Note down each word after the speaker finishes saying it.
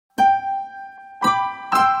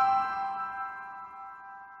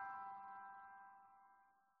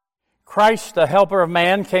Christ, the helper of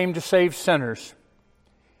man, came to save sinners.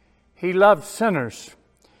 He loved sinners.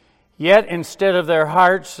 Yet instead of their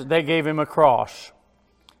hearts, they gave him a cross.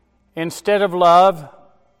 Instead of love,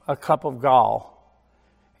 a cup of gall.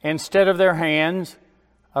 Instead of their hands,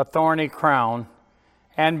 a thorny crown.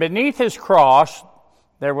 And beneath his cross,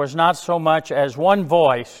 there was not so much as one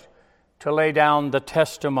voice to lay down the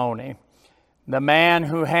testimony. The man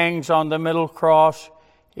who hangs on the middle cross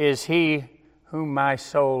is he whom my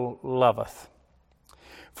soul loveth.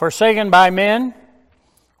 Forsaken by men,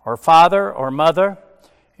 or father or mother,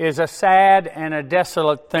 is a sad and a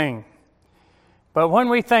desolate thing. But when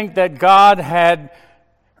we think that God had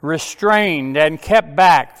restrained and kept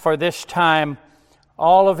back for this time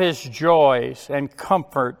all of his joys and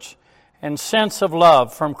comforts and sense of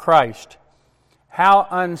love from Christ, how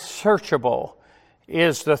unsearchable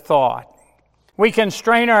is the thought. We can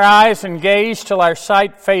strain our eyes and gaze till our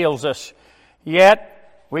sight fails us,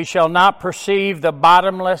 yet we shall not perceive the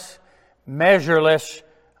bottomless, measureless,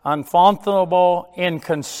 unfathomable,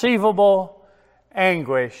 inconceivable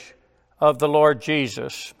anguish of the Lord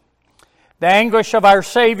Jesus. The anguish of our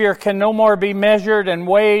Savior can no more be measured and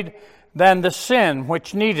weighed than the sin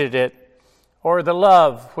which needed it, or the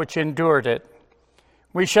love which endured it.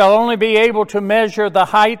 We shall only be able to measure the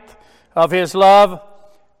height of his love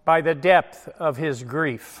by the depth of his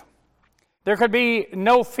grief. There could be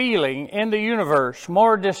no feeling in the universe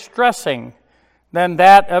more distressing than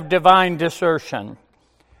that of divine desertion.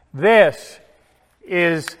 This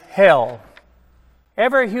is hell.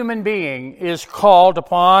 Every human being is called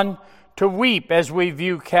upon to weep as we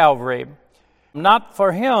view Calvary. Not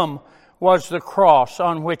for him was the cross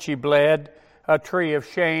on which he bled a tree of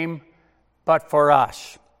shame, but for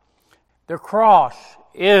us. The cross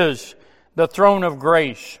is the throne of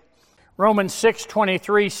grace. Romans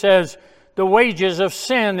 6:23 says, the wages of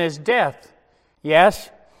sin is death. Yes,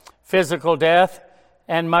 physical death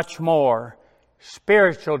and much more.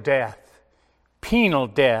 Spiritual death, penal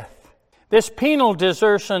death. This penal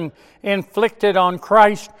desertion inflicted on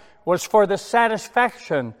Christ was for the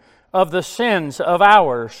satisfaction of the sins of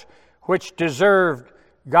ours, which deserved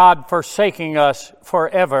God forsaking us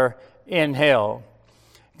forever in hell.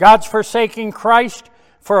 God's forsaking Christ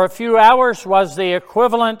for a few hours was the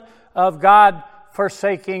equivalent of God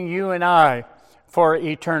forsaking you and I for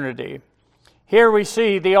eternity. Here we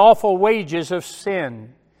see the awful wages of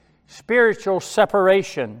sin, spiritual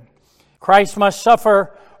separation. Christ must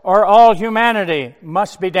suffer or all humanity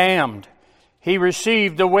must be damned. He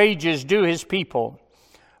received the wages due his people.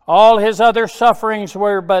 All his other sufferings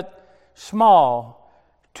were but small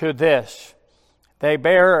to this. They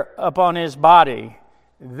bear upon his body.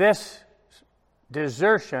 This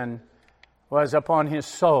desertion was upon his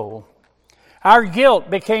soul. Our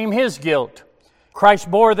guilt became his guilt.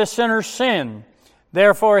 Christ bore the sinner's sin.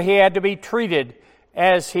 Therefore, he had to be treated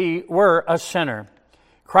as he were a sinner.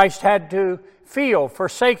 Christ had to feel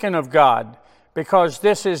forsaken of God because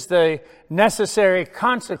this is the necessary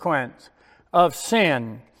consequence of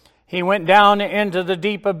sin. He went down into the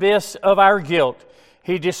deep abyss of our guilt.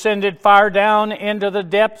 He descended far down into the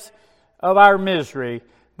depths of our misery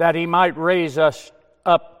that he might raise us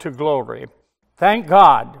up to glory. Thank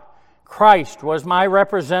God, Christ was my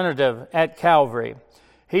representative at Calvary.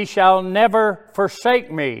 He shall never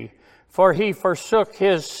forsake me, for he forsook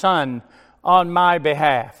his Son on my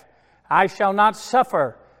behalf. I shall not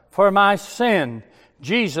suffer for my sin.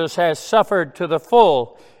 Jesus has suffered to the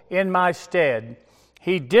full in my stead.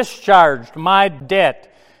 He discharged my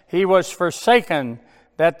debt. He was forsaken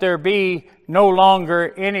that there be no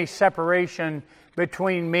longer any separation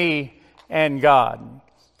between me and God.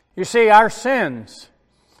 You see, our sins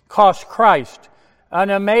cost Christ an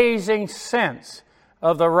amazing sense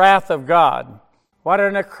of the wrath of God. What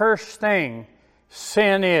an accursed thing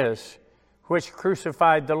sin is, which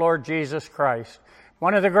crucified the Lord Jesus Christ.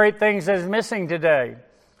 One of the great things that is missing today.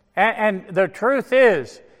 And the truth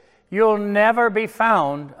is, you'll never be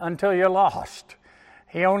found until you're lost.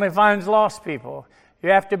 He only finds lost people. You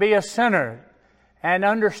have to be a sinner and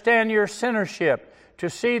understand your sinnership to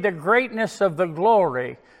see the greatness of the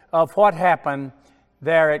glory of what happened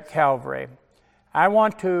there at Calvary. I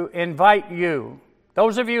want to invite you,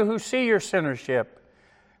 those of you who see your sinnership,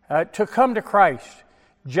 to come to Christ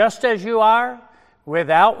just as you are,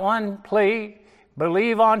 without one plea.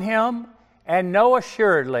 Believe on him and know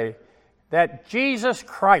assuredly that Jesus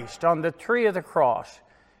Christ on the tree of the cross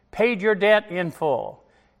paid your debt in full.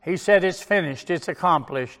 He said, it's finished, it's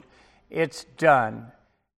accomplished, it's done.